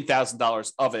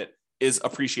 $15,000 of it is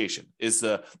appreciation, is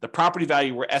the property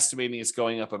value we're estimating is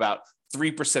going up about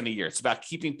 3% a year. It's about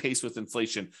keeping pace with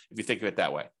inflation, if you think of it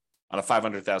that way, on a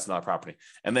 $500,000 property.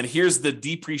 And then here's the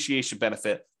depreciation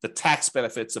benefit, the tax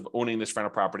benefits of owning this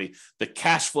rental property, the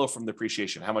cash flow from the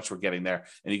depreciation, how much we're getting there.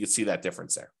 And you can see that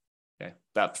difference there. Okay,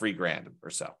 about $3,000 or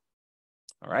so.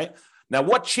 All right. Now,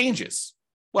 what changes?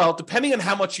 Well, depending on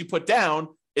how much you put down,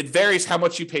 it varies how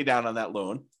much you pay down on that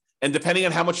loan. And depending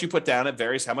on how much you put down, it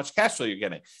varies how much cash flow you're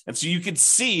getting. And so you can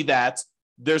see that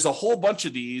there's a whole bunch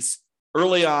of these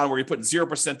early on where you're putting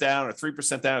 0% down or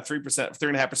 3% down or 3%,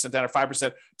 3.5% down or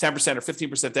 5%, 10% or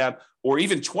 15% down, or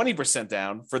even 20%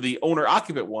 down for the owner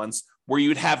occupant ones where you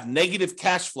would have negative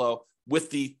cash flow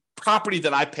with the property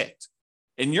that I picked.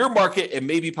 In your market, it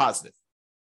may be positive,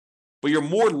 but you're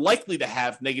more likely to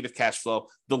have negative cash flow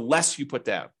the less you put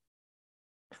down.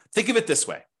 Think of it this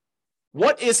way.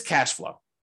 What is cash flow?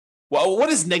 Well, what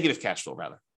is negative cash flow,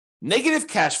 rather? Negative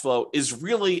cash flow is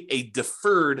really a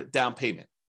deferred down payment.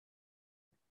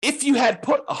 If you had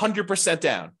put 100%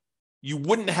 down, you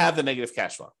wouldn't have the negative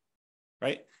cash flow,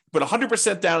 right? Put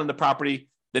 100% down in the property,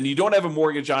 then you don't have a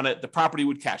mortgage on it, the property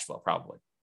would cash flow probably.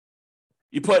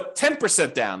 You put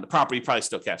 10% down, the property probably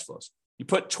still cash flows. You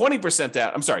put 20%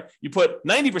 down, you put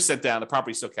 90% down, the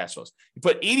property still cash flows. You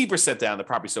put 80% down, the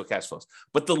property still cash flows.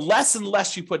 But the less and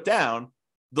less you put down,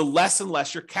 the less and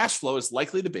less your cash flow is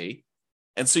likely to be.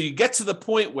 And so you get to the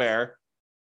point where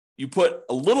you put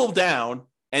a little down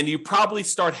and you probably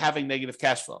start having negative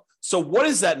cash flow. So what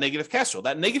is that negative cash flow?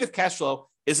 That negative cash flow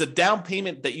is a down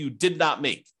payment that you did not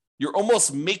make. You're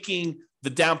almost making the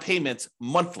down payment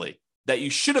monthly that you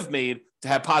should have made to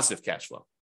have positive cash flow.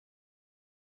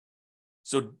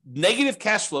 So negative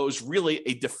cash flow is really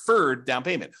a deferred down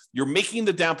payment. You're making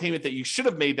the down payment that you should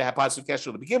have made to have positive cash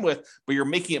flow to begin with, but you're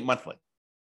making it monthly.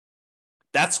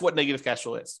 That's what negative cash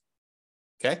flow is.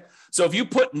 Okay. So if you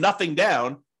put nothing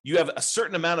down, you have a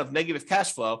certain amount of negative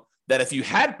cash flow that if you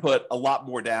had put a lot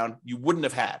more down, you wouldn't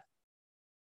have had.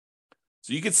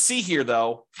 So you can see here,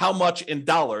 though, how much in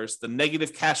dollars the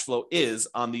negative cash flow is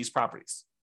on these properties.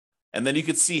 And then you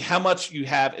can see how much you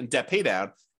have in debt pay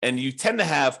down. And you tend to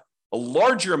have a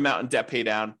larger amount in debt pay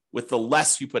down with the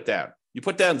less you put down. You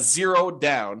put down zero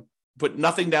down, put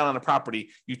nothing down on a property,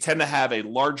 you tend to have a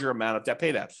larger amount of debt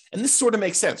pay down. And this sort of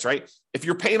makes sense, right? If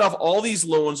you're paying off all these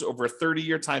loans over a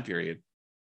 30-year time period,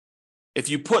 if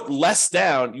you put less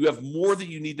down, you have more that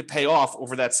you need to pay off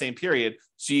over that same period.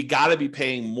 So you got to be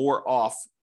paying more off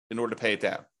in order to pay it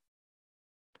down.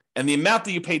 And the amount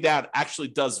that you pay down actually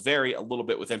does vary a little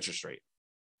bit with interest rate.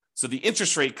 So the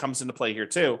interest rate comes into play here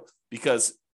too,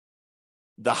 because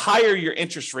the higher your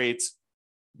interest rates,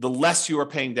 the less you are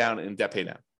paying down in debt pay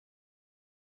down.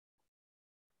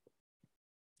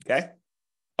 Okay.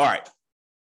 All right.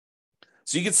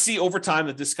 So you can see over time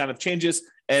that this kind of changes.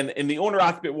 And in the owner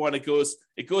occupant one, it goes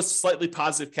slightly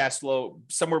positive cash flow,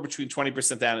 somewhere between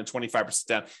 20% down and 25%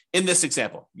 down. In this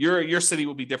example, your city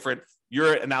will be different.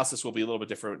 Your analysis will be a little bit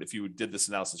different if you did this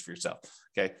analysis for yourself.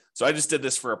 Okay. So I just did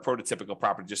this for a prototypical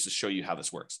property just to show you how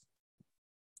this works.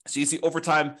 So you see over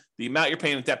time, the amount you're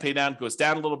paying in debt pay down goes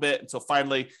down a little bit until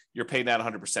finally you're paying down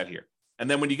 100% here. And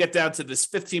then when you get down to this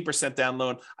 15% down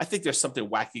loan, I think there's something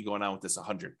wacky going on with this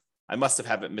 100. I must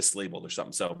have it mislabeled or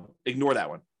something. So ignore that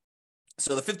one.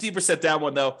 So the 15% down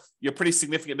one, though, you're pretty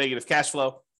significant negative cash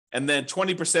flow. And then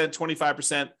 20%,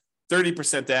 25%,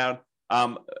 30% down.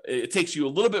 It takes you a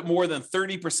little bit more than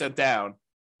 30% down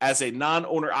as a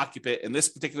non-owner occupant in this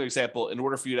particular example in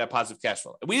order for you to have positive cash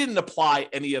flow. And we didn't apply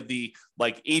any of the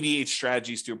 88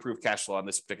 strategies to improve cash flow on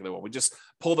this particular one. We just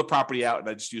pulled the property out and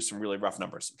I just used some really rough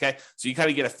numbers. Okay. So you kind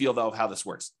of get a feel though of how this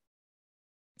works.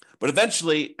 But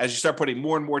eventually, as you start putting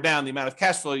more and more down, the amount of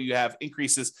cash flow you have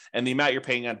increases and the amount you're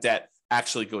paying on debt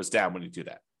actually goes down when you do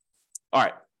that. All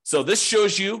right. So this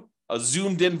shows you a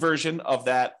zoomed in version of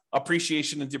that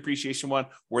appreciation and depreciation one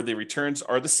where the returns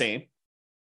are the same.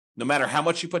 No matter how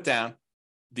much you put down,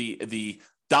 the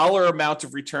dollar amount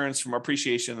of returns from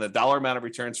appreciation and the dollar amount of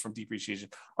returns from depreciation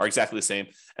are exactly the same.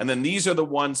 And then these are the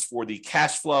ones for the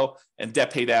cash flow and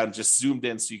debt pay down, just zoomed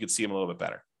in so you can see them a little bit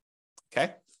better.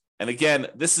 Okay. And again,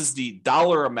 this is the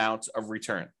dollar amount of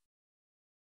return.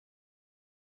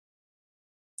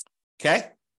 Okay.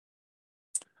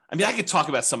 I mean, I could talk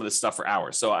about some of this stuff for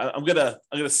hours. So I'm gonna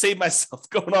save myself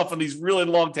going off on these really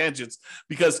long tangents,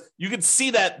 because you can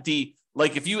see that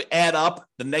like if you add up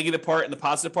the negative part and the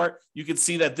positive part, you can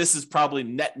see that this is probably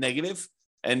net negative.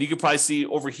 And you can probably see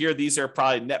over here, these are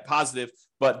probably net positive,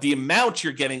 but the amount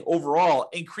you're getting overall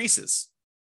increases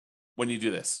when you do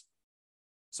this.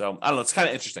 So I don't know, it's kind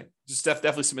of interesting. Just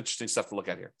definitely some interesting stuff to look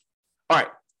at here. All right.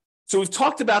 So we've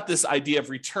talked about this idea of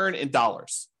return in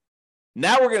dollars.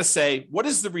 Now we're going to say, what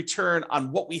is the return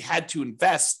on what we had to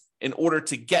invest in order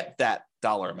to get that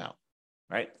dollar amount,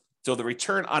 right? So the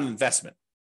return on investment.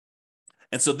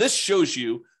 And so this shows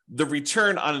you the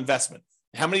return on investment.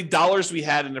 How many dollars we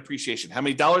had in appreciation, how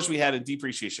many dollars we had in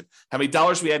depreciation, how many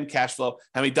dollars we had in cash flow,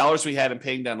 how many dollars we had in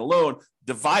paying down a loan,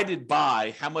 divided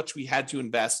by how much we had to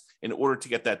invest in order to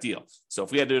get that deal. So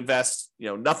if we had to invest,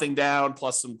 nothing down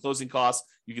plus some closing costs,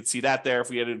 you could see that there. If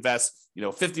we had to invest,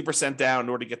 50% down in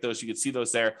order to get those, you could see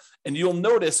those there. And you'll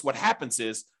notice what happens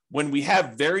is when we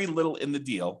have very little in the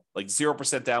deal, like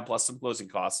 0% down plus some closing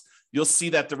costs, you'll see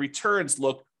that the returns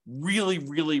look really,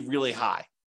 really, really high,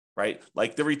 right?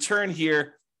 Like the return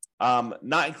here,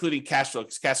 not including cash flow,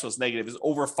 because cash flow is negative, is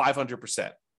over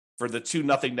 500% for the two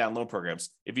nothing down loan programs.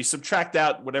 If you subtract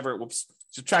out whatever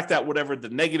the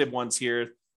negative ones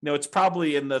here, it's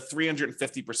probably in the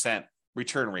 350%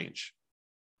 return range.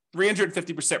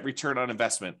 350% return on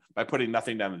investment by putting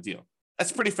nothing down the deal.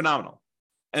 That's pretty phenomenal.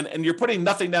 And you're putting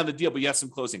nothing down the deal, but you have some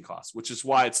closing costs, which is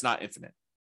why it's not infinite.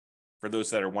 For those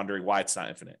that are wondering why it's not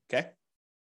infinite, okay?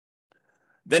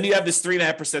 Then you have this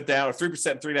 3.5% down, or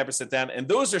 3% and 3.5% down, and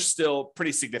those are still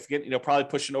pretty significant, probably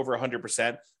pushing over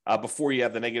 100% before you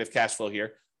have the negative cash flow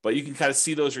here. But you can kind of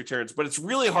see those returns, but it's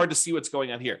really hard to see what's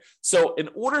going on here. So in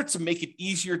order to make it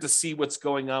easier to see what's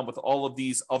going on with all of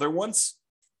these other ones,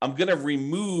 I'm going to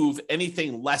remove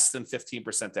anything less than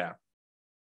 15% down.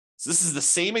 So this is the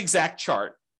same exact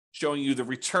chart showing you the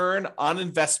return on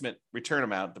investment return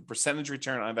amount, the percentage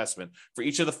return on investment for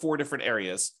each of the four different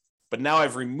areas. But now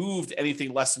I've removed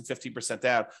anything less than 15%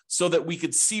 down so that we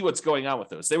could see what's going on with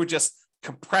those. They were just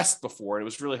compressed before, and it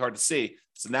was really hard to see.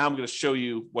 So now I'm going to show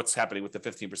you what's happening with the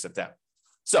 15% down.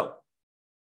 So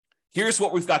here's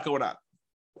what we've got going on.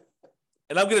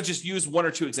 And I'm going to just use one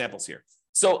or two examples here.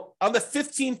 So on the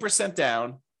 15%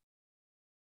 down,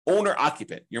 owner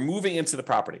occupant, you're moving into the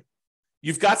property.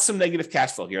 You've got some negative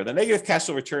cash flow here. The negative cash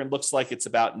flow return looks like it's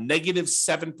about negative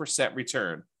 7%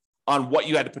 return on what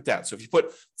you had to put down. So if you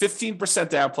put 15%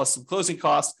 down plus some closing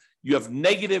costs, you have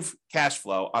negative cash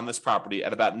flow on this property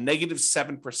at about negative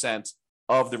 7%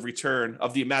 of the return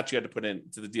of the amount you had to put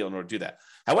into the deal in order to do that.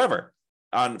 However,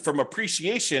 from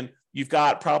appreciation, you've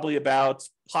got probably about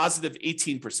positive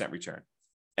 18% return.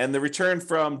 And the return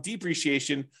from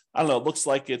depreciation, I don't know, it looks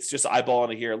like it's just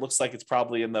eyeballing it here. It looks like it's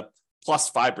probably in the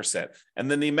plus 5%. And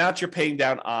then the amount you're paying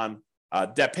down on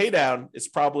debt pay down is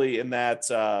probably in that,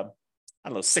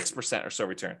 6% or so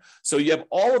return. So you have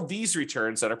all of these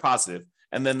returns that are positive,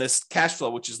 and then this cash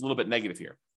flow, which is a little bit negative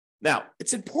here. Now,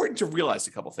 it's important to realize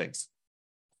a couple things.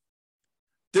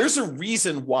 There's a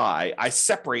reason why I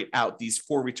separate out these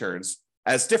four returns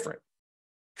as different,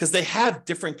 because they have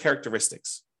different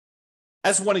characteristics.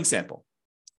 As one example,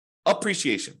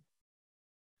 appreciation.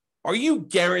 Are you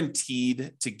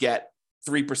guaranteed to get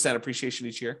 3% appreciation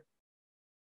each year?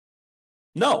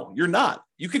 No, you're not.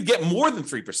 You could get more than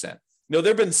 3%. There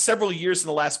have been several years in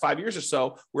the last 5 years or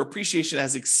so where appreciation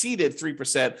has exceeded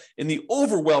 3% in the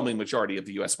overwhelming majority of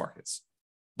the US markets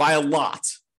by a lot,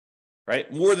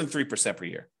 right? More than 3% per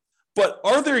year. But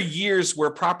are there years where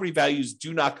property values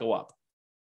do not go up?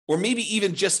 Or maybe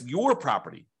even just your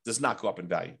property does not go up in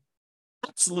value?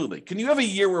 Absolutely. Can you have a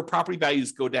year where property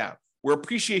values go down, where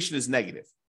appreciation is negative?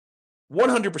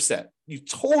 100%. You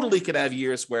totally can have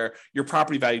years where your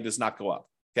property value does not go up.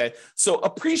 Okay. So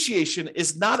appreciation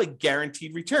is not a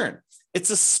guaranteed return.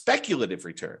 It's a speculative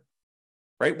return,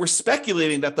 right? We're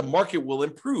speculating that the market will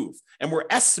improve, and we're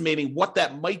estimating what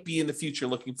that might be in the future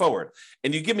looking forward.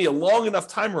 And you give me a long enough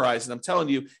time horizon, I'm telling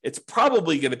you, it's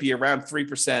probably going to be around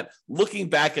 3%, looking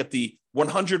back at the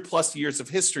 100 plus years of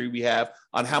history we have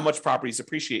on how much properties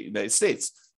appreciate in the United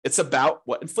States. It's about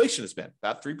what inflation has been,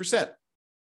 about 3%.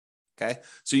 Okay.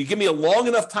 So you give me a long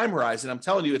enough time horizon, I'm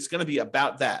telling you, it's going to be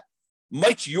about that.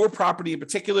 Might your property in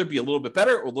particular be a little bit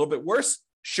better or a little bit worse?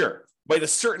 Sure. Might a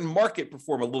certain market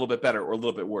perform a little bit better or a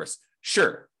little bit worse?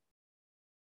 Sure.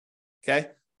 Okay.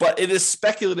 but it is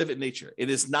speculative in nature. It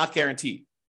is not guaranteed.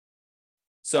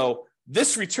 So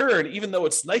this return, even though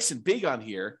it's nice and big on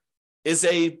here, is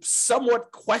a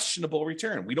somewhat questionable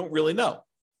return. We don't really know.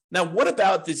 Now, what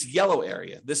about this yellow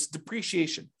area, this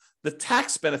depreciation, the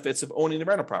tax benefits of owning the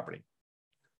rental property?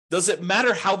 Does it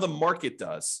matter how the market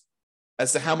does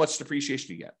as to how much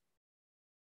depreciation you get?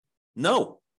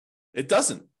 No, it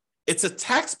doesn't. It's a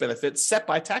tax benefit set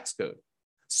by tax code.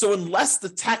 So unless the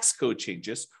tax code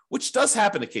changes, which does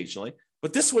happen occasionally,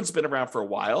 but this one's been around for a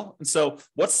while. And so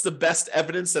what's the best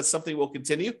evidence that something will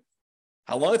continue?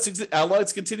 How long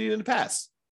it's continued in the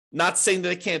past. Not saying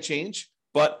that it can't change,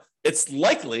 but it's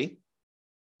likely,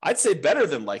 I'd say better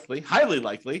than likely, highly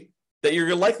likely, that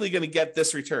you're likely going to get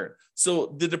this return.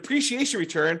 So the depreciation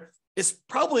return is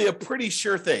probably a pretty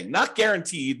sure thing. Not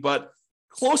guaranteed, but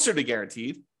closer to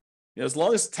guaranteed. As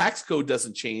long as tax code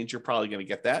doesn't change, you're probably going to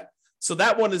get that. So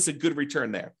that one is a good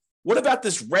return there. What about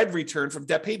this red return from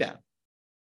debt paydown?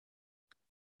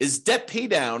 Is debt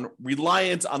paydown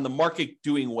reliant on the market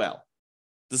doing well?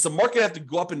 Does the market have to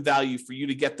go up in value for you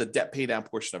to get the debt paydown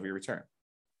portion of your return?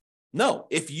 No.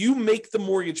 If you make the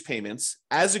mortgage payments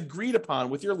as agreed upon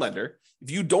with your lender,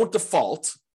 if you don't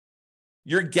default,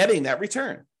 you're getting that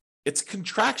return. It's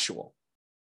contractual.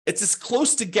 It's as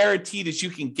close to guaranteed as you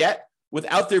can get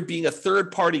without there being a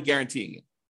third party guaranteeing it,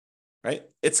 right?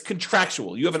 It's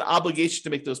contractual. You have an obligation to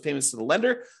make those payments to the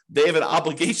lender. They have an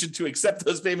obligation to accept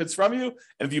those payments from you.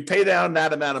 And if you pay down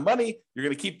that amount of money, you're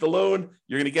going to keep the loan.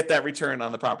 You're going to get that return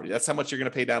on the property. That's how much you're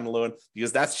going to pay down the loan,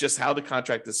 because that's just how the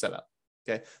contract is set up.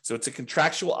 Okay. So it's a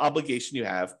contractual obligation you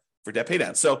have for debt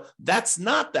paydown. So that's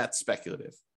not that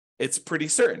speculative. It's pretty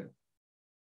certain.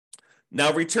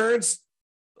 Now, returns,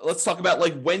 let's talk about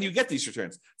like when you get these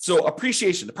returns. So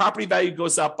appreciation, the property value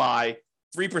goes up by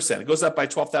 3%. It goes up by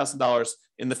 $12,000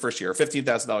 in the first year, or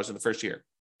 $15,000 in the first year.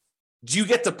 Do you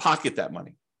get to pocket that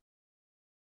money?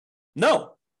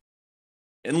 No.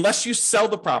 Unless you sell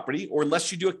the property or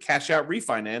unless you do a cash out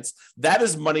refinance, that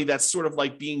is money that's sort of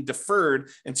like being deferred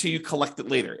until you collect it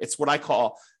later. It's what I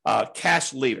call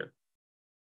cash later.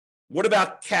 What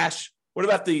about cash? What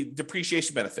about the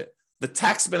depreciation benefit? The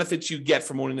tax benefits you get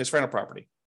from owning this rental property?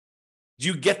 Do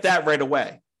you get that right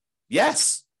away?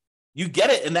 Yes, you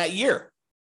get it in that year.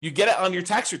 You get it on your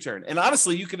tax return. And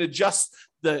honestly, you can adjust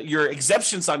your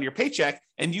exemptions on your paycheck,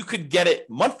 and you could get it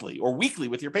monthly or weekly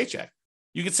with your paycheck.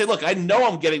 You could say, look, I know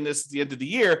I'm getting this at the end of the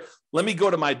year. Let me go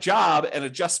to my job and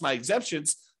adjust my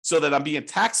exemptions so that I'm being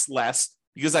taxed less,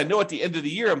 because I know at the end of the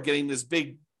year, I'm getting this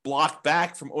big block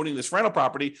back from owning this rental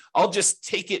property. I'll just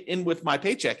take it in with my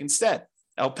paycheck instead.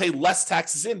 I'll pay less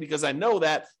taxes in because I know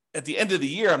that at the end of the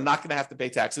year, I'm not going to have to pay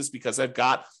taxes because I've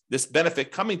got this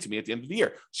benefit coming to me at the end of the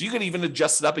year. So you can even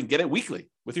adjust it up and get it weekly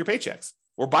with your paychecks,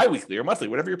 or biweekly or monthly,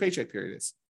 whatever your paycheck period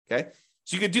is. Okay.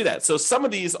 So you could do that. So some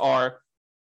of these are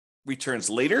returns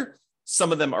later.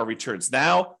 Some of them are returns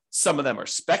now. Some of them are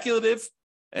speculative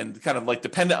and kind of like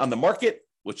dependent on the market,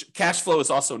 which cash flow is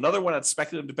also another one that's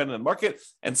speculative, dependent on the market.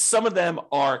 And some of them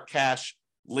are cash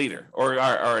later, or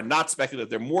are not speculative.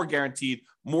 They're more guaranteed,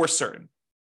 more certain.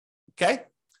 Okay.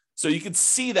 So you can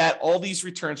see that all these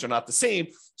returns are not the same.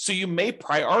 So you may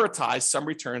prioritize some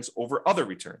returns over other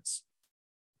returns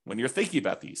when you're thinking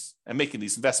about these and making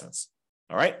these investments.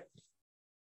 All right.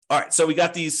 All right. So we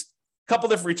got these couple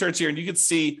different returns here, and you can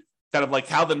see kind of like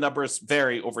how the numbers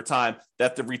vary over time,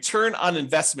 that the return on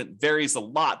investment varies a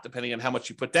lot depending on how much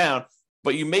you put down,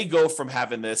 but you may go from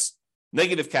having this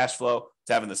negative cash flow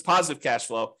to having this positive cash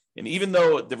flow. And even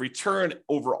though the return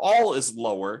overall is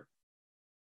lower,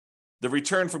 the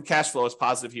return from cash flow is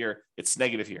positive here, it's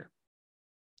negative here,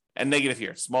 and negative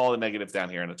here, small and negative down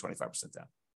here, and a 25% down.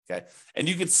 Okay. And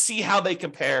you can see how they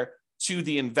compare to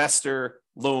the investor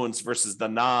loans versus the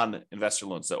non-investor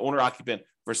loans, the owner-occupant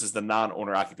versus the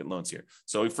non-owner-occupant loans here.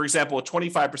 So for example, a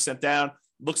 25% down,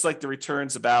 looks like the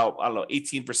return's about,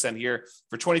 18% here.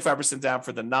 For 25% down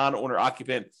for the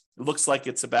non-owner-occupant, it looks like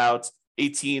it's about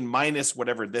 18 minus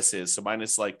whatever this is. So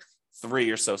minus like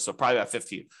 3 or so probably about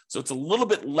 15. So it's a little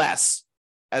bit less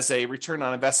as a return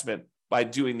on investment by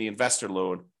doing the investor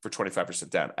loan for 25%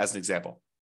 down, as an example.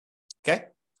 Okay.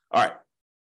 All right.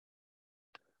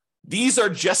 These are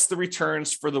just the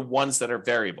returns for the ones that are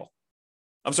variable.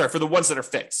 I'm sorry, for the ones that are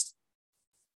fixed.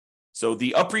 So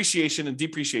the appreciation and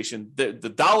depreciation, the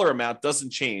dollar amount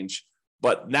doesn't change,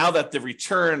 but now that the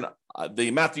return, the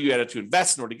amount that you had to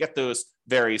invest in order to get those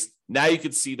varies, now you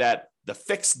can see that the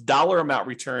fixed dollar amount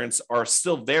returns are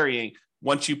still varying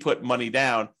once you put money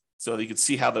down, so that you can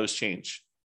see how those change,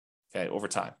 okay, over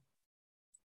time.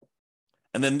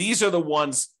 And then these are the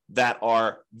ones that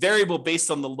are variable based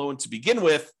on the loan to begin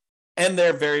with, and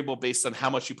they're variable based on how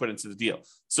much you put into the deal.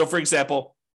 So for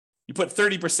example, You put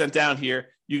 30% down here,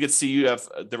 you can see you have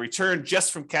the return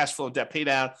just from cash flow and debt pay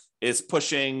down is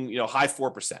pushing, high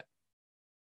 4%.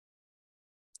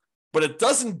 But it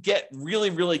doesn't get really,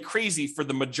 really crazy for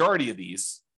the majority of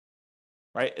these,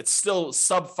 right? It's still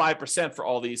sub 5% for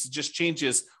all these. It just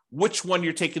changes which one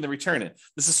you're taking the return in.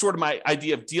 This is sort of my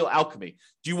idea of deal alchemy.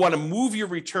 Do you want to move your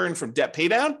return from debt pay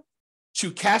down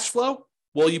to cash flow?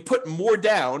 Well, you put more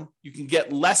down, you can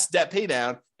get less debt pay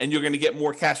down, and you're going to get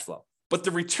more cash flow. But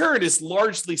the return is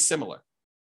largely similar,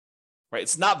 right?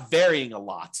 It's not varying a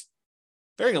lot,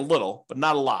 varying a little, but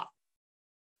not a lot.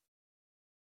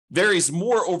 Varies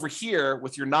more over here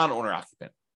with your non-owner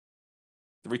occupant.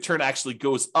 The return actually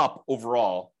goes up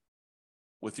overall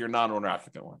with your non-owner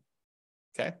occupant one.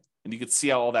 Okay. And you can see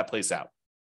how all that plays out.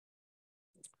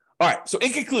 All right. So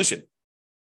in conclusion,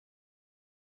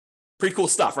 pretty cool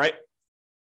stuff, right?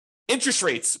 Interest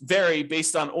rates vary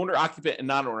based on owner occupant and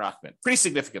non-owner occupant pretty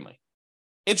significantly.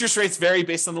 Interest rates vary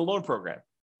based on the loan program,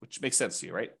 which makes sense to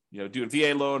you, right? Doing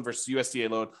VA loan versus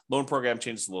USDA loan program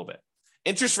changes a little bit.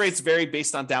 Interest rates vary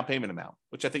based on down payment amount,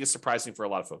 which I think is surprising for a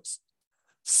lot of folks.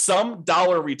 Some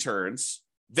dollar returns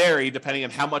vary depending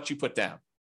on how much you put down.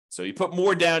 So you put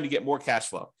more down, you get more cash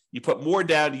flow. You put more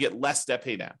down, you get less debt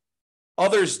pay down.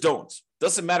 Others don't.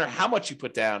 Doesn't matter how much you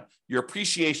put down, your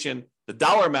appreciation, the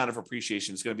dollar amount of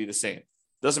appreciation is going to be the same.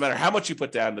 Doesn't matter how much you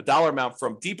put down, the dollar amount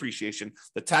from depreciation,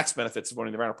 the tax benefits of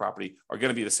owning the rental property are going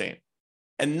to be the same.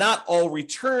 And not all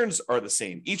returns are the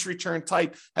same. Each return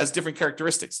type has different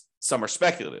characteristics. Some are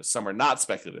speculative, some are not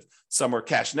speculative. Some are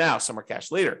cash now, some are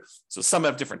cash later. So some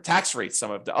have different tax rates,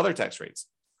 some have the other tax rates.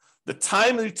 The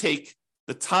time you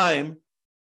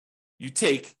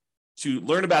take to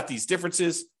learn about these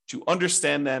differences, to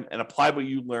understand them and apply what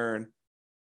you learn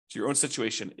to your own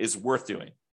situation is worth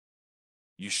doing.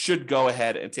 You should go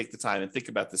ahead and take the time and think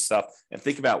about this stuff and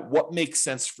think about what makes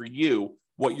sense for you,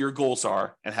 what your goals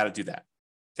are, and how to do that.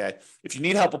 Okay. If you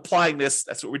need help applying this,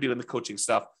 that's what we're doing, the coaching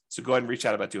stuff. So go ahead and reach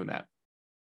out about doing that.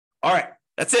 All right.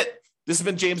 That's it. This has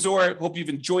been James Orr. Hope you've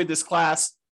enjoyed this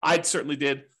class. I certainly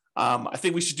did. I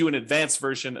think we should do an advanced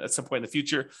version at some point in the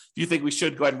future. If you think we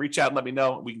should, go ahead and reach out and let me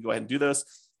know. We can go ahead and do those.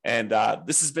 And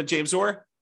this has been James Orr.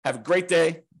 Have a great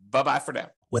day. Bye-bye for now.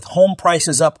 With home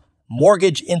prices up,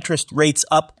 mortgage interest rates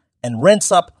up, and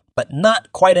rents up, but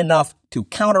not quite enough to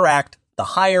counteract the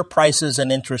higher prices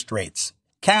and interest rates.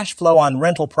 Cash flow on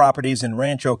rental properties in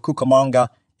Rancho Cucamonga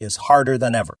is harder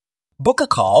than ever. Book a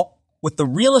call with the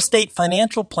Real Estate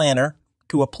Financial Planner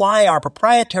to apply our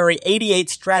proprietary 88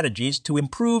 strategies to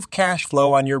improve cash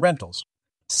flow on your rentals.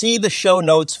 See the show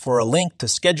notes for a link to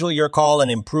schedule your call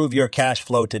and improve your cash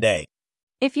flow today.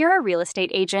 If you're a real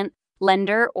estate agent,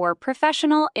 lender, or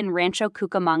professional in Rancho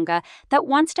Cucamonga that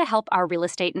wants to help our real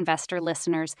estate investor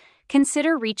listeners,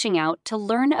 consider reaching out to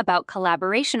learn about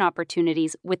collaboration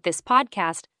opportunities with this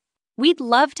podcast. We'd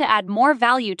love to add more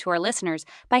value to our listeners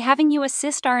by having you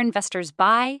assist our investors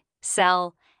buy,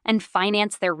 sell, and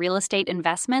finance their real estate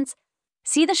investments.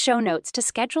 See the show notes to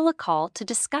schedule a call to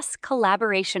discuss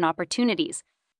collaboration opportunities.